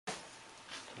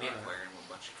aquarium with a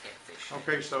bunch of catfish.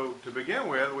 Okay, so to begin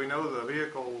with, we know the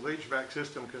vehicle's HVAC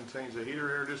system contains a heater,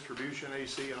 air distribution,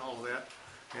 AC, and all of that.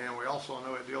 And we also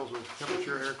know it deals with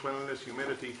temperature, air cleanliness,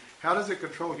 humidity. How does it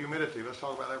control humidity? Let's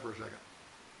talk about that for a second.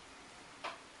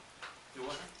 Do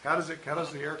what? How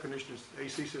does the air conditioning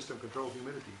AC system control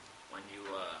humidity? When you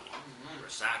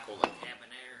recycle the cabin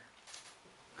air,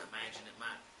 I imagine it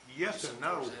might. Yes and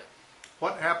no.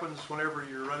 What happens whenever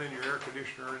you're running your air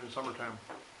conditioner in the summertime?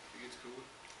 It gets cooler.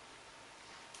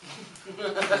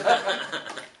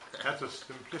 That's a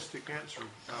simplistic answer.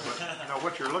 But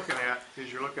what you're looking at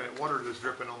is you're looking at water that's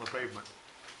dripping on the pavement.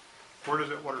 Where does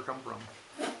that water come from?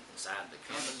 Inside the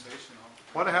cabin.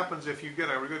 What happens if you get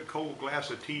a good cold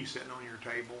glass of tea sitting on your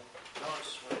table?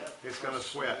 It's going to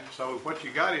sweat. So what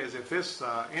you got is if this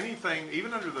anything,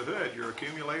 even under the hood, your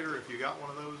accumulator, if you got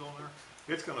one of those on there,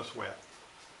 it's going to sweat.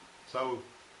 So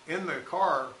in the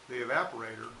car, the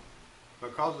evaporator,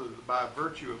 by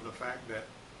virtue of the fact that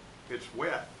it's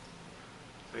wet,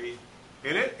 see,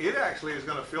 and it actually is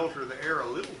going to filter the air a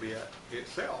little bit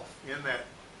itself, in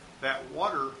that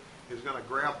water is going to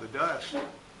grab the dust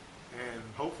and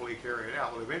hopefully carry it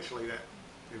out. Well, eventually that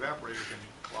evaporator can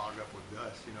clog up with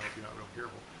dust, if you're not real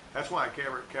careful. That's why a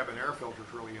cabin air filter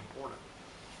is really important.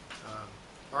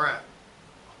 All right.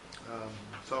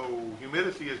 So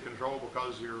humidity is controlled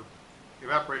because your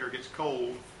evaporator gets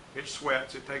cold, it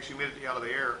sweats, it takes humidity out of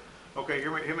the air. Okay,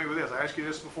 hit me with this. I asked you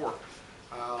this before.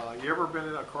 You ever been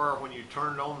in a car when you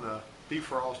turned on the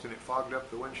defrost and it fogged up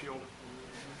the windshield?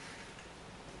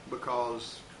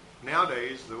 Because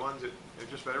nowadays, the ones that,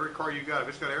 just about every car you got, if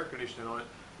it's got air conditioning on it,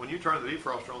 when you turn the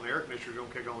defroster on, the air conditioner's going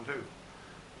to kick on too.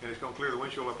 And it's going to clear the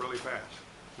windshield up really fast.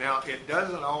 Now, it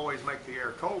doesn't always make the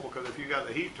air cold, because if you got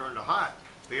the heat turned to hot,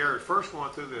 the air is first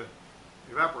going through the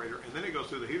evaporator, and then it goes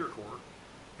through the heater core.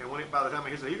 And by the time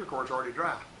it hits the heater core, it's already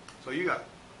dry. So you got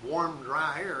warm,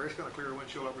 dry air, it's going to clear the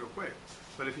windshield up real quick.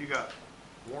 But if you got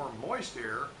warm, moist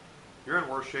air, you're in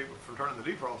worse shape from turning the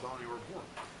defrost on than you were before.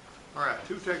 All right,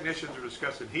 two technicians are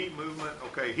discussing heat movement.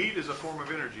 Okay, heat is a form of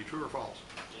energy, true or false?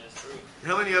 Yes, true.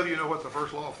 How many of you know what the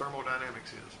first law of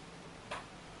thermodynamics is?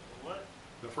 What?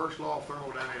 The first law of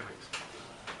thermodynamics.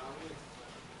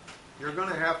 You're going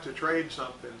to have to trade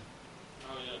something.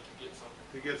 Oh yeah, to get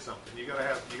something. To get something, you got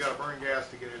to burn gas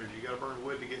to get energy. You got to burn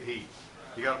wood to get heat.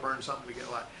 You got to burn something to get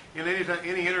light. And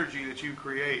any energy that you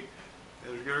create,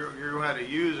 you're going to have to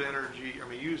use energy.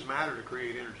 Use matter to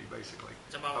create energy, basically.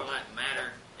 It's about like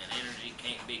matter and energy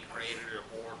can't be created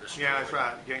or destroyed. Yeah, that's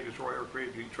right. You can't destroy or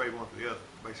create. You can trade one for the other,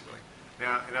 basically.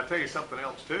 Now, and I'll tell you something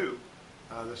else too.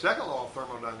 The second law of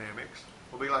thermodynamics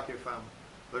will be like if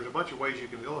there's a bunch of ways you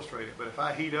can illustrate it, but if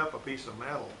I heat up a piece of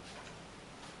metal,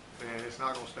 and it's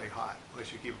not going to stay hot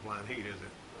unless you keep applying heat, is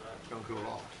it? It's going to cool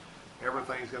off.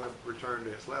 Everything's going to return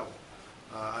to its level.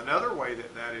 Another way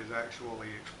that is actually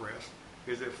expressed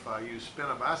is if you spin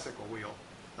a bicycle wheel,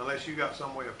 unless you got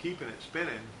some way of keeping it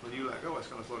spinning, when you let go, it's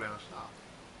going to slow down and stop.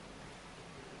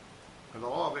 And the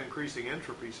law of increasing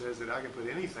entropy says that I can put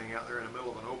anything out there in the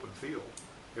middle of an open field,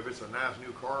 if it's a nice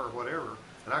new car or whatever,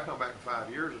 and I come back in 5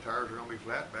 years, the tires are going to be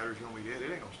flat, battery's going to be dead,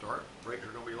 it ain't going to start, brakes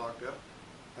are going to be locked up.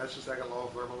 That's the second law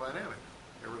of thermodynamics.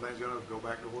 Everything's going to go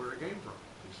back to where it came from,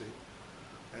 you see.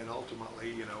 And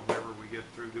ultimately, whenever we get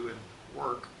through doing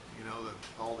work,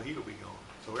 all the heat will be gone.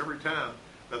 So every time,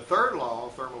 the third law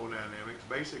of thermodynamics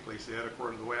basically said,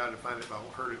 according to the way I defined it, if I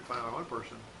heard it defined by one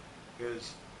person,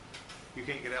 is you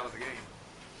can't get out of the game.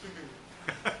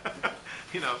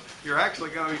 You're actually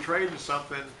going to be trading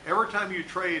something. Every time you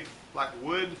trade like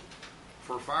wood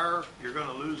for fire, you're going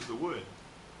to lose the wood,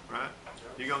 right?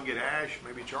 You're going to get ash,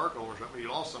 maybe charcoal or something. You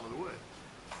lost some of the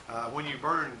wood. When you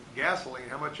burn gasoline,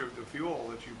 how much of the fuel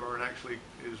that you burn actually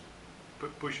is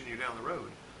pushing you down the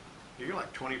road? You're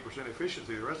like 20%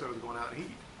 efficiency. The rest of it is going out in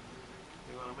heat.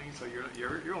 You know what I mean? So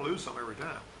you're going to lose some every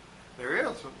time.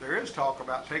 There is talk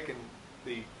about taking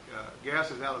the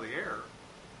gases out of the air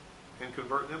and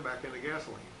converting them back into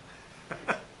gasoline.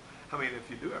 If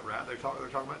you do it right, they're talking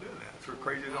about doing that. It's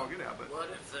crazy as all get out. But what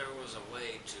if there was a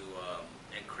way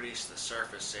to increase the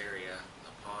surface area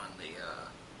upon the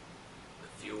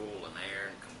fuel and air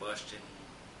and combustion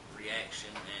reaction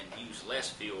and use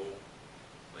less fuel,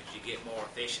 but you get more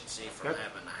efficiency from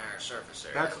having a higher surface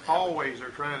area? That's always, they're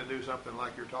trying to do something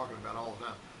like you're talking about all the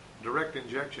time. Direct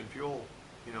injection fuel,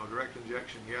 direct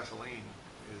injection gasoline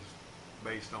is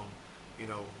based on,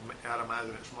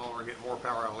 atomizing it smaller and getting more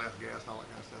power out of less gas and all that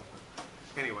kind of stuff.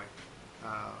 But anyway,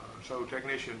 so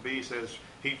technician B says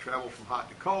heat travels from hot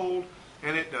to cold,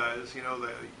 and it does.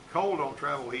 The cold don't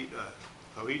travel, heat does.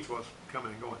 So heat's what's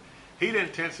coming and going. Heat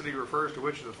intensity refers to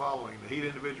which of the following: the heat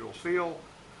individuals feel,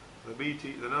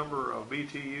 the number of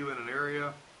BTU in an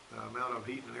area, The amount of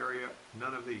heat in an area,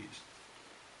 none of these.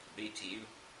 BTU.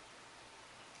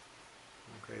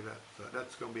 Okay,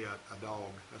 that's going to be a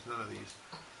dog. That's none of these.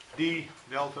 D,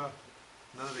 delta,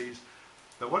 none of these.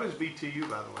 Now, what is BTU,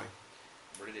 by the way?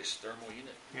 British thermal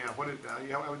unit. Yeah,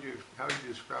 how would you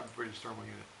describe the British thermal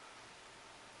unit?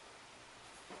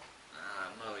 I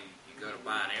don't know. You go to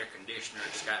buy an air conditioner,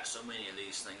 it's got so many of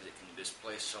these things it can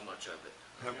displace so much of it.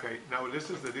 Okay, now this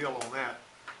is the deal on that.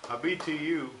 A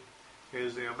BTU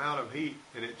is the amount of heat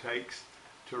that it takes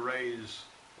to raise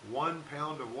 1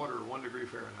 pound of water 1 degree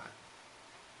Fahrenheit.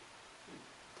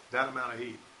 That amount of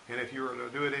heat. And if you were to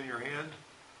do it in your hand,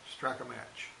 strike a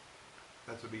match.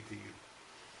 That's a BTU.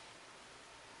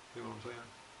 You know what I'm saying?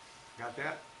 Got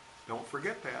that? Don't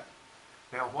forget that.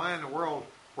 Now, why in the world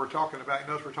we're talking about,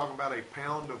 notice we're talking about a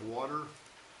pound of water.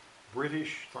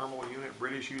 British thermal unit.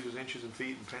 British uses inches and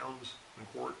feet and pounds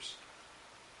and quarts.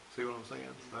 See what I'm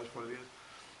saying? That's what it is.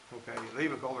 Okay, they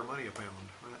even call their money a pound,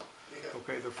 right? Yeah.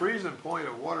 Okay, the freezing point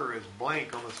of water is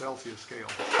blank on the Celsius scale.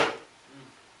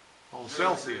 On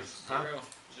Celsius, huh?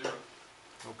 Zero.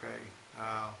 Okay.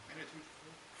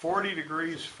 40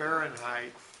 degrees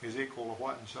Fahrenheit is equal to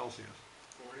what in Celsius?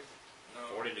 40?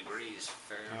 No. 40 degrees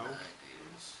Fahrenheit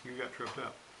is... You got tripped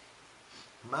up.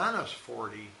 Minus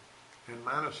 40 and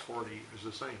minus 40 is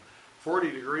the same.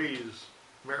 40 degrees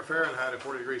Fahrenheit and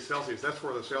 40 degrees Celsius, that's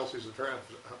where the Celsius and Fahrenheit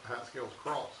scales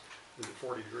cross, is at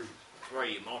 40 degrees. It's where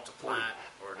you multiply it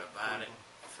or divide it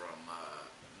from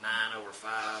 9 over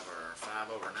 5 or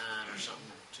 5 over 9 or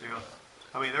something. To, yeah.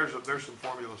 I mean, there's some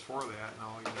formulas for that and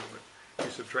all, you know, but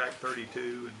you subtract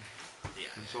 32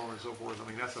 and so on and so forth. I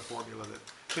mean, that's a formula that,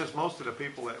 since most of the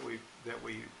people that we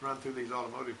run through these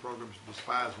automotive programs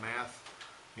despise math,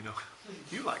 you know,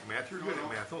 you like math, you're good at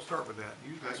math. Don't start with that.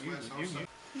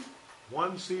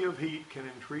 1 C of heat can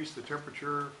increase the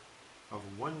temperature of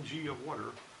 1 G of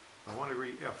water by 1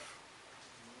 degree F.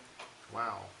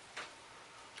 Wow.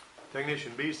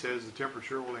 Technician B says the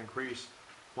temperature will increase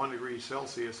 1 degree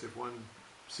Celsius if 1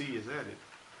 C is added.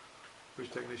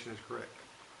 Which technician is correct?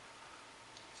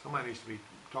 Somebody needs to be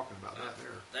talking about that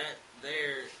there. That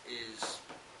there is...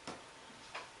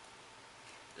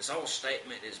 This whole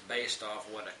statement is based off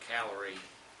what a calorie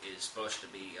is supposed to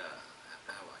be,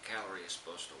 how a calorie is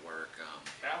supposed to work.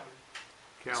 Calorie,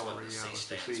 that's what the C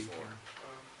stands for.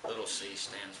 Yeah. Little c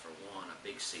stands for 1, a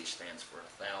big C stands for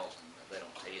 1,000. They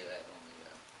don't tell you that on the...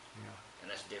 And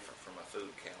that's different from a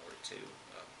food calorie, too.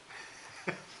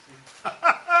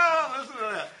 Listen to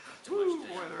that. Woo,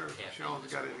 boy, there,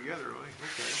 Sean's got it together, really.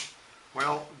 Okay.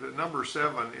 Well, the number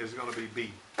 7 is going to be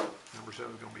B. Number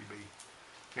 7 is going to be B.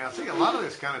 Now, see, a lot of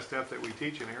this kind of stuff that we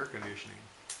teach in air conditioning,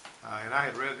 and I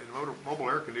had read in the Mobile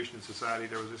Air Conditioning Society,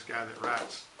 there was this guy that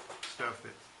writes stuff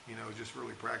that, you know, is just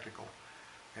really practical.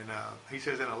 And he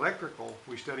says in electrical,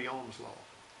 we study Ohm's law.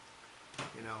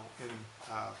 You know, and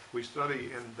we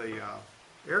study in the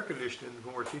air conditioning,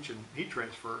 when we're teaching heat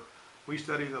transfer, we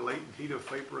study the latent heat of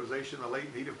vaporization, the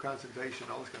latent heat of condensation,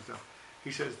 all this kind of stuff.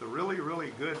 He says the really,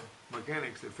 really good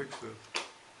mechanics that fix the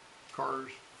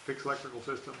cars, fix electrical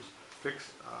systems,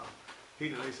 fix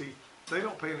heat and AC, they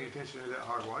don't pay any attention to that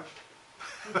hogwash.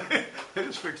 They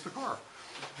just fix the car.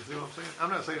 You see what I'm saying? I'm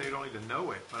not saying you don't need to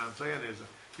know it, but I'm saying is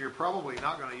you're probably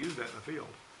not going to use that in the field.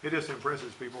 It just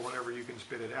impresses people whenever you can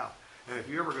spit it out. And if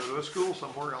you ever go to a school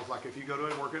somewhere else, like if you go to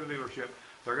work at a dealership,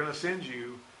 they're going to send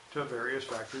you to various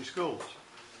factory schools.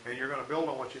 And you're going to build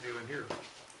on what you knew in here.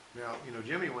 Now, you know,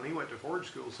 Jimmy, when he went to Ford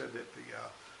school, said that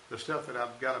the stuff that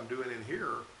I've got him doing in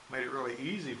here made it really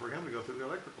easy for him to go through the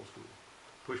electrical school.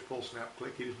 Push, pull, snap,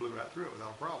 click, he just blew right through it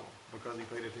without a problem because he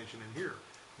paid attention in here.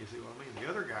 You see what I mean? The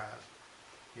other guys,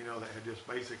 you know, that had just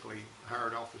basically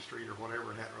hired off the street or whatever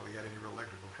and hadn't really had any real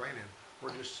electrical training, were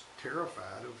just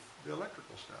terrified of the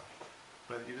electrical stuff.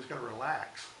 But you just got to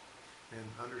relax and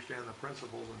understand the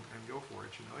principles and go for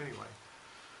it, you know. Anyway,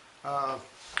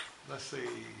 let's see,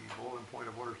 boiling point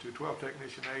of water 212,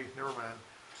 technician A, never mind.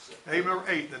 Number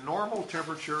 8, the normal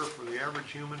temperature for the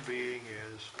average human being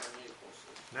is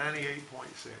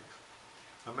 98.6.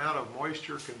 Amount of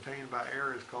moisture contained by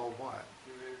air is called what?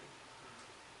 Humidity.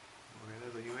 Okay,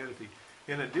 that's the humidity.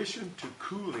 In addition to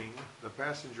cooling the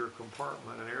passenger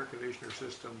compartment, an air conditioner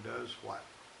system does what?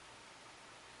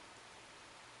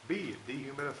 B, it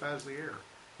dehumidifies the air.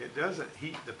 It doesn't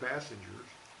heat the passengers.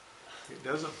 It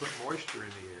doesn't put moisture in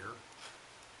the air.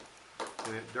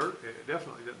 And it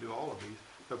definitely doesn't do all of these.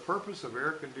 The purpose of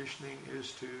air conditioning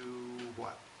is to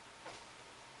what?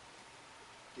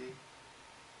 D.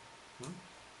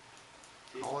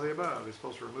 All of the above. It's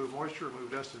supposed to remove moisture,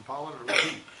 remove dust and pollen, remove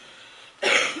heat.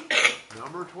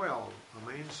 Number 12,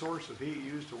 the main source of heat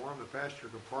used to warm the passenger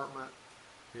compartment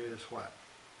is what?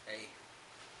 A.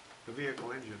 the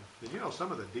vehicle engine. Did you know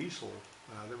some of the diesel,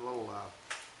 them little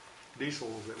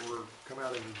diesels that were come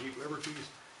out in the Jeep Liberties,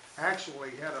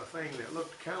 actually had a thing that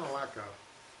looked kind of like a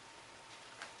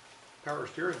power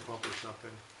steering pump or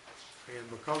something. And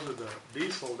because of the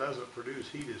diesel doesn't produce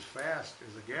heat as fast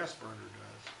as a gas burner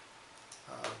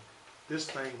does, this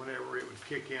thing, whenever it would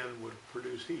kick in, would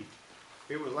produce heat.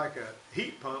 It was like a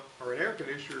heat pump or an air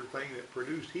conditioner thing that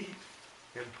produced heat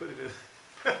and put it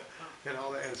in and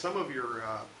all that. And some of your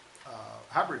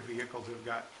hybrid vehicles have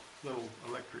got little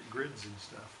electric grids and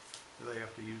stuff that they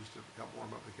have to use to help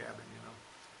warm up the cabin, you know.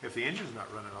 If the engine's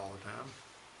not running all the time,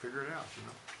 figure it out, you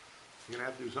know. You're going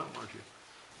to have to do something, aren't you?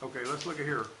 Okay, let's look at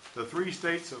here. The three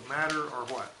states of matter are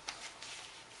what?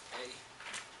 A.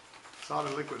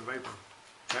 Solid, liquid, and vapor.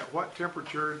 At what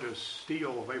temperature does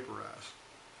steel vaporize?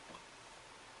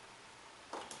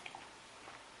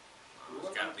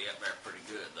 It's got to be up there pretty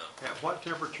good, though. At what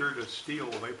temperature does steel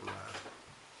vaporize?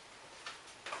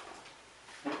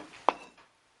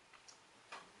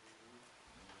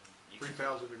 You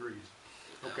 3,000 degrees.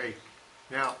 Okay,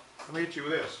 now let me hit you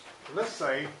with this. Let's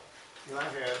say that I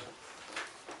had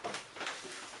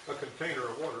a container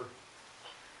of water,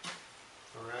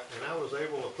 all right, and I was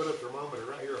able to put a thermometer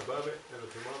right here above it and a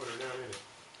thermometer down in it.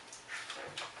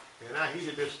 And I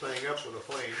heated this thing up with a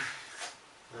flame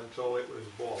until it was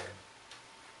boiling,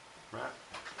 right?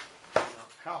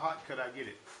 How hot could I get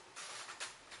it?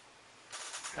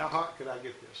 How hot could I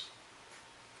get this?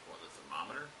 What, the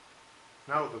thermometer?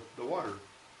 No, the water.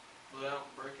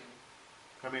 Without breaking.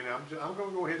 I mean, I'm going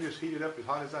to go ahead and just heat it up as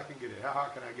hot as I can get it. How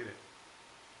hot can I get it?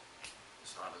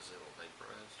 As hot as it'll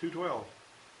vaporize. 212.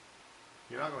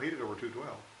 You're not going to heat it over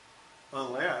 212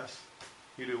 unless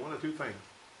you do one of two things.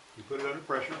 You put it under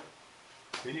pressure,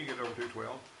 then you get it over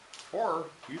 212, or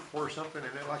you pour something in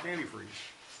it like antifreeze,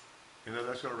 and then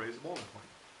that's going to raise the boiling point.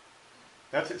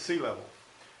 That's at sea level.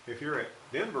 If you're at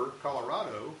Denver,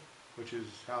 Colorado, which is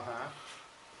how high?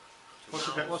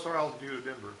 What's our altitude of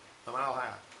Denver? A mile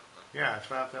high. Yeah, it's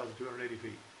 5,280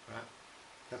 feet, right?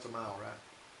 That's a mile, right?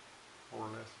 More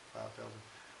or less, 5,000.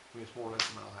 I mean, it's more or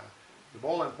less a mile high. The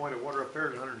boiling point of water up there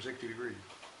is 160 degrees.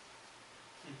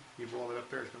 You boil it up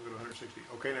there, it's going to go to 160.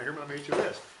 Okay, now here, let me hit you with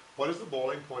this. What is the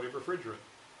boiling point of refrigerant?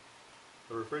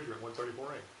 The refrigerant,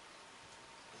 134A.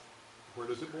 Where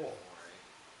does it boil?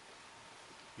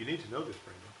 You need to know this,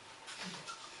 Brandon.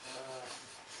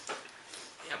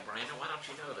 Yeah, Brandon, why don't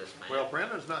you know this, man? Well,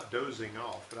 Brandon's not dozing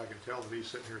off, but I can tell that he's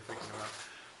sitting here thinking about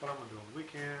what I'm going to do on the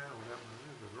weekend, or what I'm going to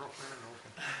do with a girlfriend, and all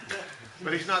that.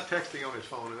 But he's not texting on his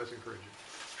phone, and that's encouraging.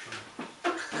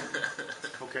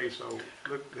 Okay, so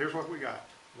look, here's what we got.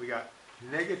 We got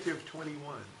negative 21.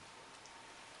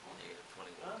 Negative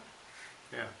 21.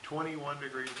 Yeah, 21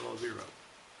 degrees below zero.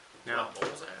 Now, What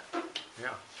boils that?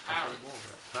 yeah. How? That's what it boils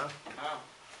at. Huh? How?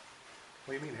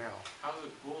 What do you mean how? How does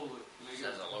it boil it? It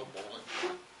says a low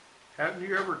boiling. Haven't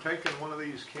you ever taken one of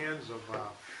these cans of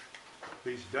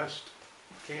these dust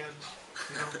cans?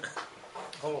 You know?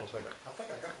 Hold on a second. I think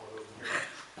I got one of those in here.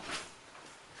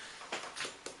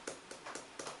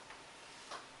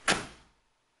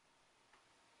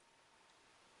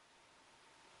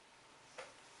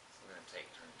 We're going to take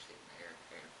turns hitting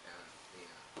the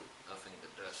huffing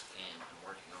the dust can and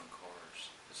working on cars.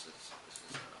 This is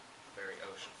very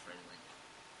ocean friendly.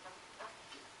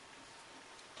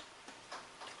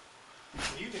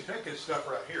 You can take this stuff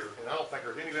right here, and I don't think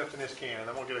there's any left in this can, and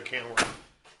I'm going to get a can worth.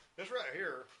 This right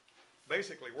here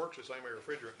basically works the same way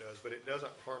refrigerant does, but it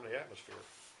doesn't harm the atmosphere.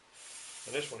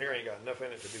 And this one here ain't got enough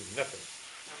in it to do nothing.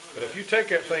 But if you take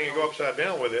that thing and go upside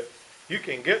down with it, you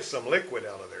can get some liquid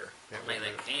out of there. I mean,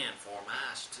 they can form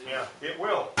ice, too. Yeah, it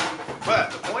will.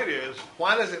 But the point is,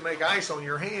 why does it make ice on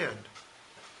your hand?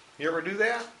 You ever do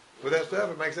that? With that stuff,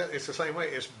 it makes that, it's the same way.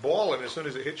 It's boiling as soon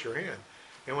as it hits your hand.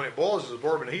 And when it boils, it's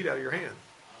absorbing the heat out of your hand.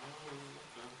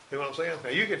 You know what I'm saying?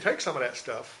 Now, you can take some of that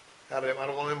stuff out of one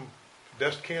of them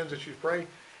dust cans that you spray,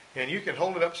 and you can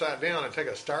hold it upside down and take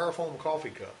a styrofoam coffee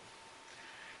cup.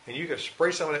 And you can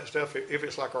spray some of that stuff if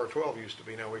it's like R12 used to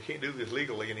be. Now, we can't do this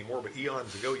legally anymore, but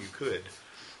eons ago you could.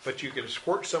 But you can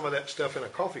squirt some of that stuff in a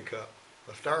coffee cup,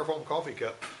 a styrofoam coffee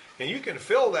cup, and you can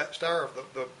fill that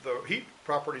the heat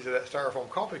properties of that styrofoam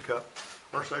coffee cup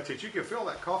are such that you can fill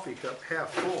that coffee cup half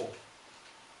full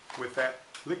with that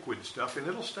liquid stuff, and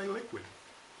it'll stay liquid.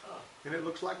 And it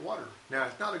looks like water. Now,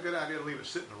 it's not a good idea to leave it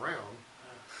sitting around.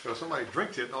 So if somebody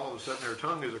drinks it, and all of a sudden their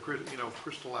tongue is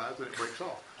crystallized, and it breaks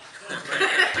off.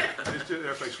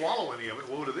 If they swallow any of it,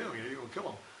 woe to them. You're going to kill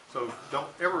them. So don't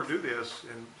ever do this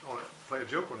and play a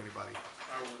joke on anybody.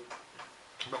 I would.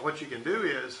 But what you can do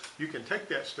is you can take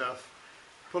that stuff,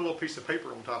 put a little piece of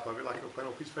paper on top of it, like a plain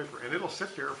old piece of paper, and it'll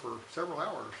sit there for several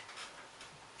hours.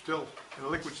 still in a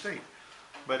liquid state.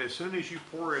 But as soon as you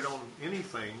pour it on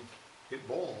anything, it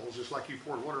boils just like you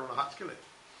poured water on a hot skillet.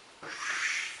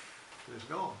 And it's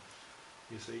gone,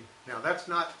 you see. Now that's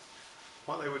not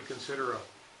what they would consider a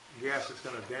gas that's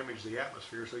going to damage the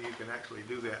atmosphere, so you can actually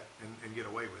do that and get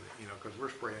away with it, you know, because we're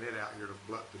spraying it out here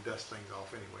to dust things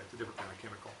off anyway. It's a different kind of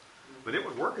chemical. But it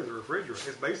would work as a refrigerant.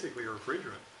 It's basically a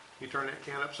refrigerant. You turn that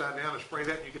can upside down and spray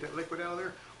that and you get that liquid out of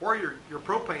there. Or your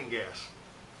propane gas.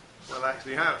 Well,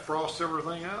 actually, how it frosts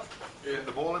everything out, and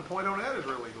the boiling point on that is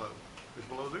really low. It's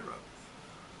below zero.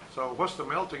 So what's the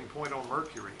melting point on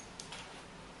mercury?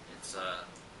 It's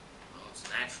it's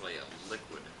naturally a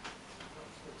liquid.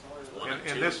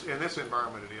 In this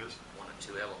environment it is. One of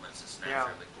two elements. It's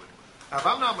naturally liquid. Now, if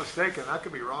I'm not mistaken, I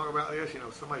could be wrong about this. You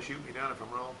know, somebody shoot me down if I'm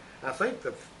wrong. I think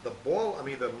the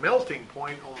melting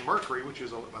point on mercury, which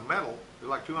is a metal, is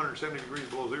like 270 degrees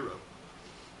below zero.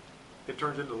 It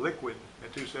turns into liquid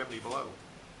at 270 below.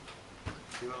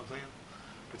 See what I'm saying?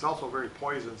 It's also very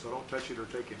poison, so don't touch it or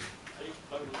take it.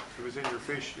 If it's in your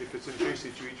fish, if it's in fish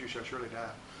that you eat, you shall surely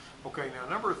die. Okay, now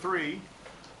number 3,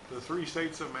 the 3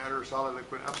 states of matter: solid,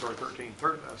 liquid. I'm sorry, 13.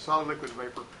 Solid, liquid,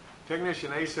 vapor.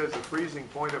 Technician A says the freezing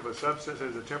point of a substance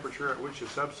is the temperature at which a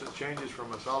substance changes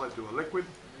from a solid to a liquid.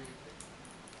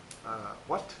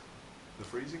 What? The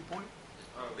freezing point?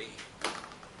 B.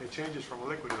 It changes from a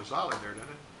liquid to a solid there, doesn't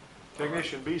it?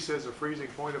 Technician B says the freezing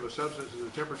point of a substance is the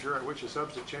temperature at which a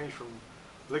substance changes from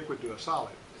liquid to a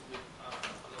solid.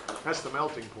 That's the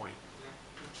melting point.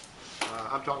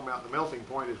 I'm talking about the melting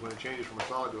point is when it changes from a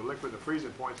solid to a liquid. The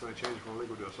freezing point is when it changes from a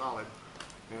liquid to a solid.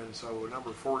 And so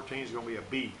number 14 is going to be a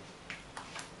B.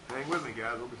 Hang with me,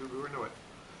 guys. We'll be through and know it.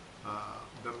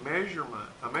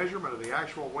 A measurement of the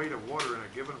actual weight of water in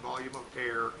a given volume of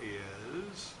air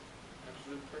is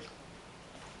Absolute pressure.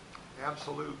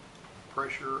 absolute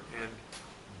pressure and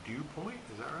dew point.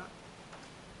 Is that right?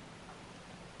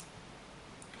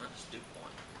 That's dew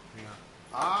point. Yeah.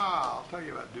 I'll tell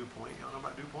you about dew point. You don't know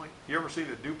about dew point? You ever see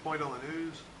the dew point on the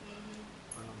news?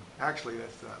 Mm-hmm. Actually,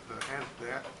 that's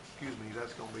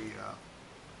that's going to be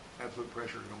absolute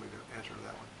pressure is going to be the answer to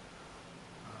that one.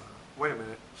 Wait a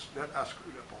minute, I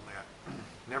screwed up on that.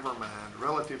 Never mind.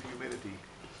 Relative humidity.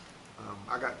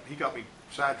 He got me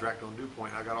sidetracked on dew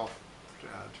point. I got off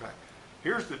track.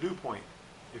 Here's the dew point.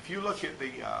 If you look at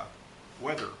the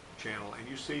weather channel and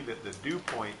you see that the dew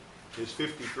point is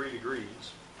 53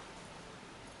 degrees,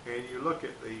 and you look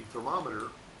at the thermometer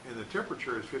and the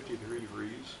temperature is 53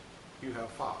 degrees, you have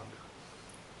fog.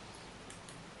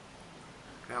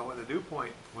 Now, when the dew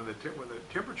point, when the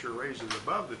temperature raises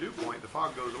above the dew point, the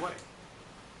fog goes away.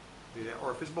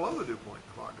 Or if it's below the dew point,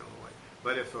 the fog goes away.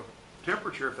 But if the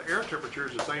air temperature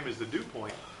is the same as the dew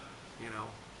point,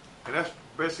 and that's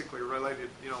basically related,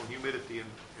 humidity and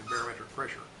barometric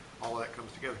pressure. All of that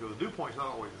comes together because the dew point is not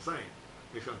always the same.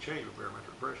 It's going to change with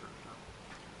barometric pressure. So.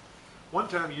 One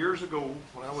time years ago,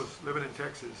 when I was living in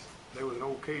Texas, there was an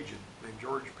old Cajun named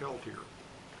George Peltier.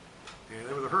 And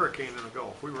there was a hurricane in the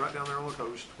Gulf. We were right down there on the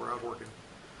coast where I was working.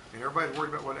 And everybody's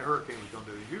worried about what that hurricane was going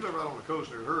to do. If you live out on the coast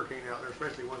and there's a hurricane out there,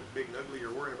 especially one that's big and ugly,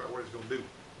 you're worried about what it's going to do.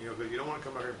 Because you don't want to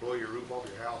come out here and blow your roof off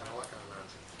your house and all that kind of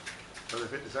nonsense. But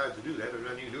if it decides to do that, there's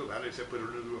nothing you can do about it except put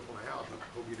a new roof on the house. I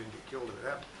hope you didn't get killed if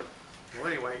it happened. Well,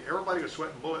 anyway, everybody was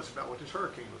sweating bullets about what this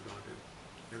hurricane was going to do.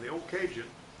 And the old Cajun,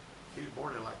 he was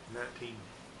born in like 1902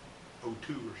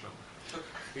 or something.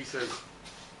 He says,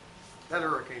 that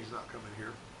hurricane's not coming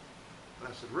here. And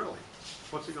I said, really?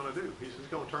 What's he going to do? He says,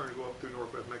 he's going to turn and go up through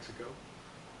northwest Mexico.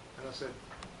 And I said,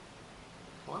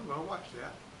 well, I'm going to watch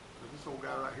that. This old guy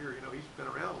right here, he's been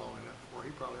around long enough where he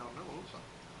probably ought to know a little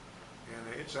something. And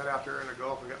it sat out there in the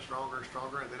Gulf and got stronger and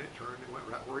stronger, and then it turned and went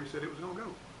right where he said it was going to go.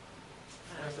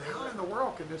 And I said, how in the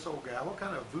world can this old guy, what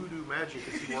kind of voodoo magic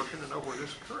is he working to know where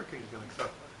this hurricane's going to go?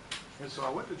 And so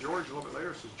I went to George a little bit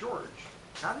later and says, George,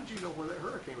 how did you know where that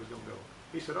hurricane was going to go?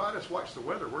 He said, I just watched the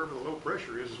weather. Wherever the low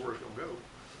pressure is where it's going to go.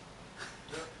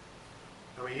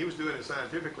 I mean, he was doing it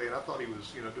scientifically, and I thought he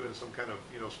was, doing some kind of,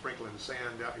 sprinkling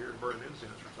sand out here and burning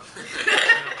incense or something.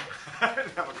 I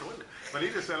didn't have a clue. But he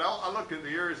just said, I looked at the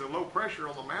areas of low pressure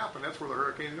on the map, and that's where the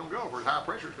hurricane is going to go. Where high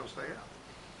pressure is going to stay out.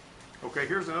 Okay,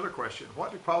 here's another question.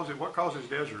 What causes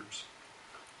deserts?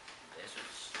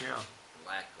 Deserts? Yeah.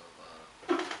 Lack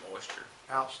of moisture.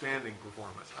 Outstanding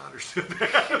performance. I understood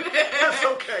that. That's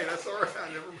okay. That's all right.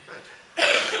 Never mind.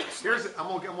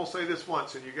 I'm gonna say this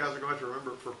once, and you guys are going to have to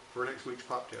remember it for next week's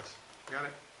pop test. Got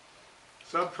it?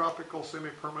 Subtropical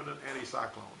semi-permanent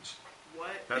anticyclones. What?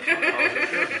 That's what causes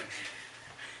deserts.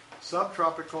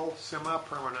 Subtropical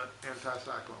semi-permanent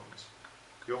anticyclones.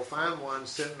 You'll find one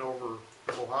sitting over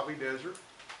the Mojave Desert.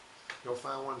 You'll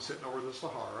find one sitting over the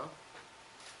Sahara.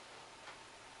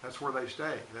 That's where they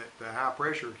stay. The high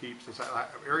pressure keeps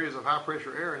areas of high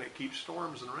pressure air, and it keeps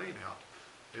storms and rain out.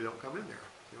 They don't come in there.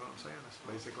 You know what I'm saying? That's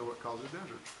basically what causes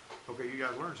deserts. Okay, you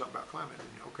guys learned something about climate,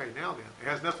 didn't you? Okay, now then, it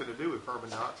has nothing to do with carbon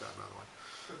dioxide, by the way.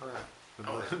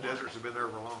 All right, the deserts have been there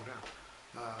for a long time.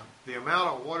 The amount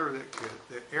of water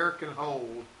that air can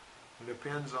hold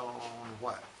depends on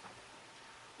what?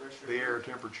 The air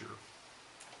temperature.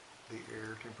 The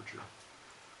air temperature.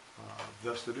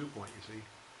 Thus the dew point, you see.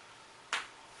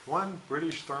 1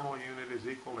 British thermal unit is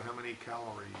equal to how many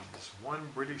calories?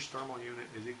 1 British thermal unit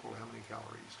is equal to how many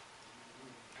calories?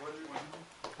 What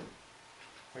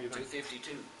do you think?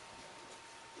 252.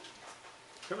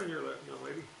 Come in here, young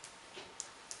lady.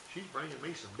 She's bringing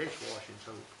me some dishwashing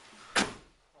soap.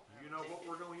 You know what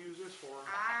we're going to use this for?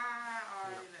 I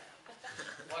already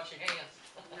know. Wash your hands.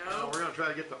 No, we're going to try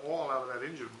to get the oil out of that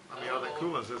engine, out of that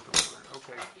cooling system.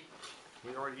 Okay.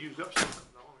 We already used up some.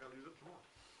 No, we're going to use up some more.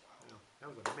 Yeah, that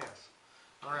was a mess.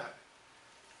 All right.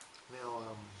 Now,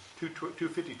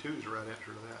 252 is the right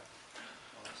answer to that.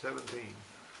 17.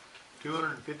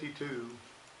 252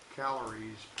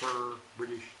 calories per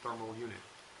British thermal unit.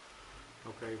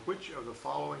 Okay, which of the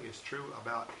following is true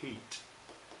about heat?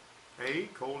 A,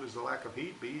 cold is the lack of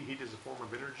heat. B, heat is a form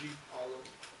of energy. All of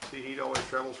them. C, heat always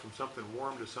travels from something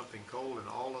warm to something cold, and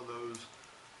all of those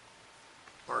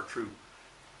are true.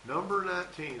 Number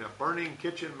 19, a burning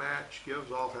kitchen match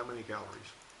gives off how many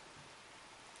calories?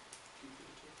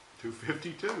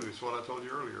 252 is what I told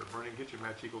you earlier. A burning kitchen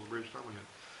match equals British thermal unit.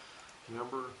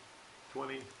 Number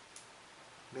 20,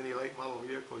 many late model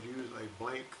vehicles use a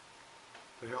blank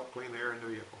to help clean the air in the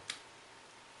vehicle.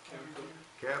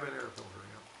 Cabin air filter,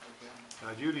 yeah. Okay.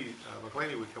 Now Judy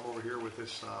McClaney would come over here with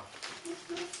this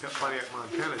Pontiac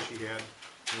Montana she had,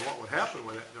 and what would happen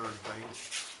with that darn thing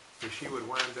is she would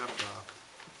wind up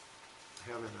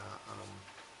having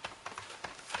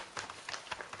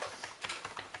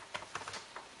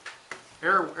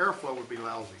airflow would be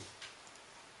lousy,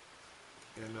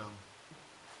 and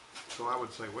so I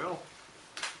would say, well,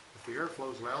 if the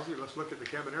airflow is lousy, let's look at the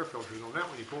cabin air filters. On that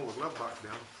one, you pull the glove box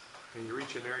down, and you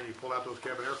reach in there and you pull out those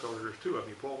cabin air filters. There's 2 of them.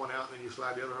 You pull one out, and then you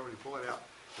slide the other over, and you pull it out.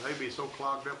 And they'd be so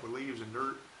clogged up with leaves and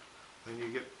dirt, then you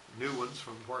get new ones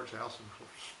from Park's house and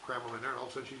cram them in there, and all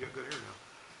of a sudden she's got good air now.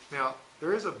 Now,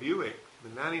 there is a Buick, the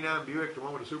 99 Buick, the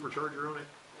one with the supercharger on it,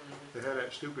 that had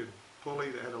that stupid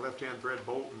pulley that had a left-hand thread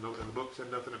bolt, and the book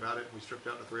said nothing about it, and we stripped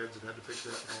out the threads and had to fix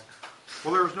that and all.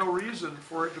 Well, there was no reason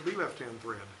for it to be left-hand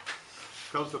thread,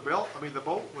 because the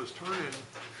bolt was turning,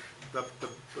 the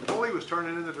pulley was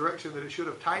turning in the direction that it should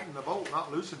have tightened the bolt,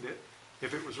 not loosened it,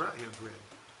 if it was right-hand thread.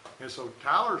 And so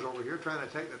Tyler's over here trying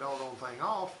to take the doggone thing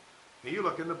off, and you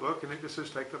look in the book, and it just says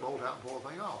take the bolt out and pull the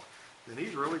thing off. And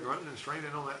he's really grunting and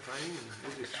straining on that thing,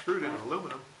 and it's screwed in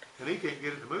aluminum, and he can't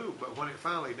get it to move. But when it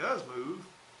finally does move,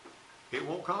 it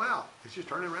won't come out. It's just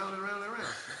turning around and around and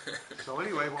around. So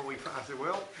anyway, I said,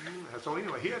 well, so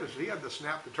anyway, he had the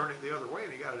snap to turn it the other way,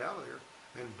 and he got it out of there.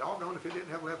 And doggone if it didn't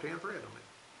have left-hand thread on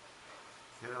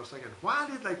it. And I was thinking, why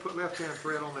did they put left-hand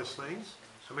thread on this thing?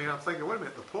 I mean, I'm thinking, wait a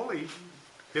minute,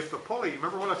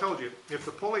 remember what I told you, if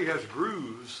the pulley has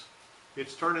grooves,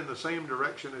 it's turning the same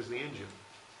direction as the engine.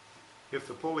 If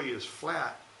the pulley is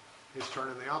flat, it's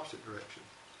turning the opposite direction,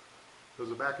 because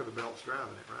the back of the belt's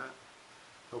driving it, right?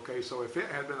 Okay, so if it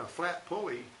had been a flat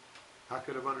pulley, I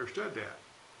could have understood that,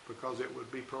 because it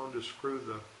would be prone to screw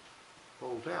the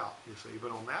bolt out, you see.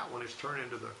 But on that one, it's turning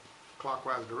to the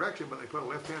clockwise direction, but they put a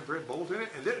left-hand thread bolt in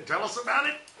it and didn't tell us about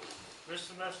it. Which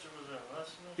semester was that?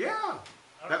 Last semester? Yeah,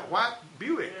 that white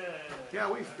Buick. Yeah,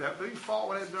 we fought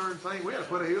with that darn thing. We had to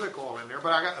put a helicoil in there,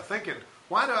 but I got to thinking,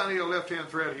 why do I need a left-hand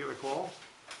thread helicoil?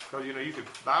 Because, you could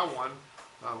buy one,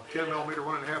 10 millimeter,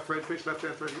 1.5 thread pitch,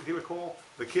 left-hand thread helicoil.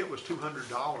 The kit was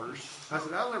 $200. I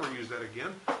said, I'll never use that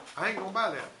again. I ain't going to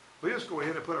buy that. We just go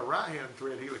ahead and put a right-hand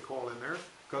thread helicoil in there,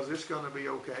 because it's going to be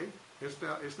okay. It's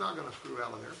not going to screw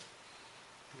out of there.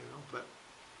 But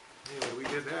anyway, we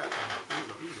did that.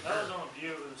 That was on a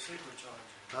Buick with a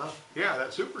supercharger. Yeah,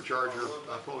 that supercharger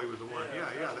pulley was the one.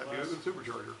 Yeah, that Buick with a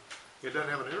supercharger. It doesn't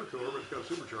have an intercooler, but it's got a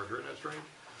supercharger. Isn't that strange?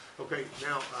 Okay,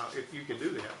 now you can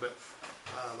do that, but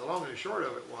the long and the short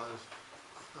of it was,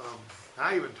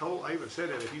 I even said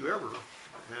that if you ever,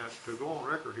 to go on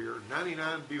record here,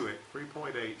 99 Buick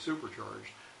 3.8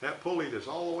 supercharged, that pulley that's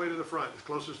all the way to the front, that's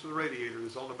closest to the radiator,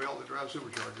 that's on the belt that drives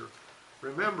supercharger.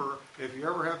 Remember, if you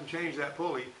ever have to change that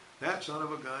pulley, that son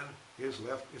of a gun is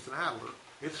it's an idler.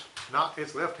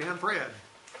 It's left-hand thread.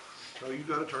 So you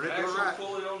got to turn it to the right.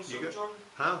 Pulley on the supercharger?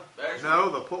 Huh?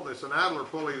 No, it's an idler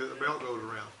pulley that the belt goes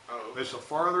around. Oh, okay. It's the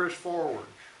farthest forward.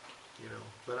 you know.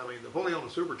 But I mean, the pulley on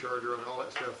the supercharger and all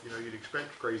that stuff, you know, you'd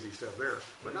expect crazy stuff there.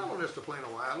 But not on just a plain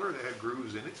old idler that had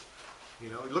grooves in it. You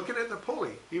know, looking at the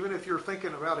pulley, even if you're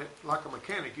thinking about it like a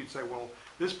mechanic, you'd say, well,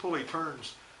 this pulley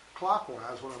turns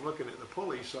clockwise when I'm looking at the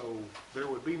pulley, so there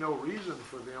would be no reason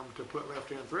for them to put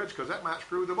left-hand threads because that might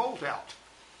screw the bolt out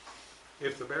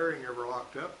if the bearing ever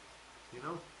locked up. You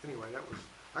know. Anyway,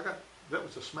 that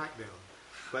was a smackdown.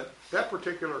 But that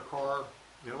particular car,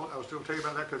 you know, I was going to tell you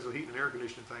about that because of the heat and air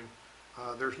conditioning thing.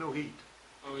 There's no heat.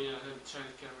 Oh yeah, I had to change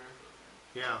the camera.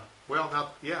 Yeah. Well,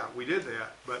 now, yeah, we did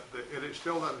that, but it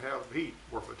still doesn't have heat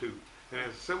worth a toot. And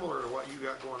it's similar to what you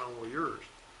got going on with yours.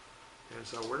 And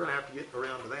so we're going to have to get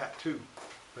around to that too.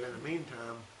 But in the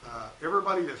meantime,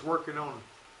 everybody that's working on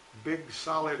big,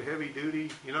 solid, heavy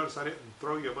duty, you notice I didn't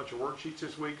throw you a bunch of worksheets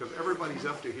this week because everybody's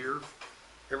up to here.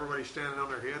 Everybody's standing on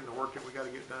their head and the work that we got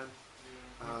to get done.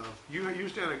 You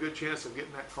stand a good chance of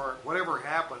getting that car. Whatever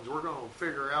happens, we're going to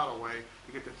figure out a way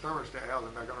to get the thermostat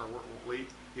housing back on our work won't leak,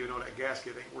 even though that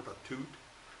gasket ain't worth a toot.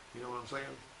 You know what I'm saying?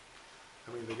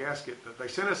 I mean, the gasket, they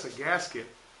sent us a gasket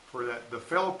for that, the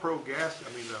Felpro gasket,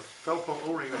 I mean, the Felpro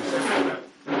O-ring they sent us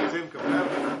that is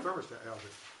incompatible with the thermostat housing.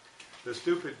 The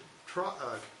stupid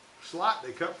slot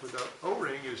they cut for the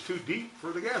O-ring is too deep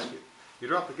for the gasket. You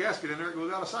drop the gasket in there, it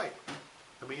goes out of sight.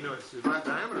 I mean, you know, it's the right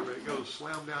diameter, but it goes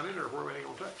slam down in there where it ain't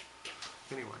gonna touch.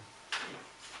 Anyway,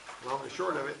 long and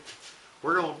short of it,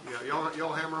 we're gonna,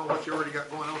 y'all hammer on what you already got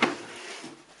going on.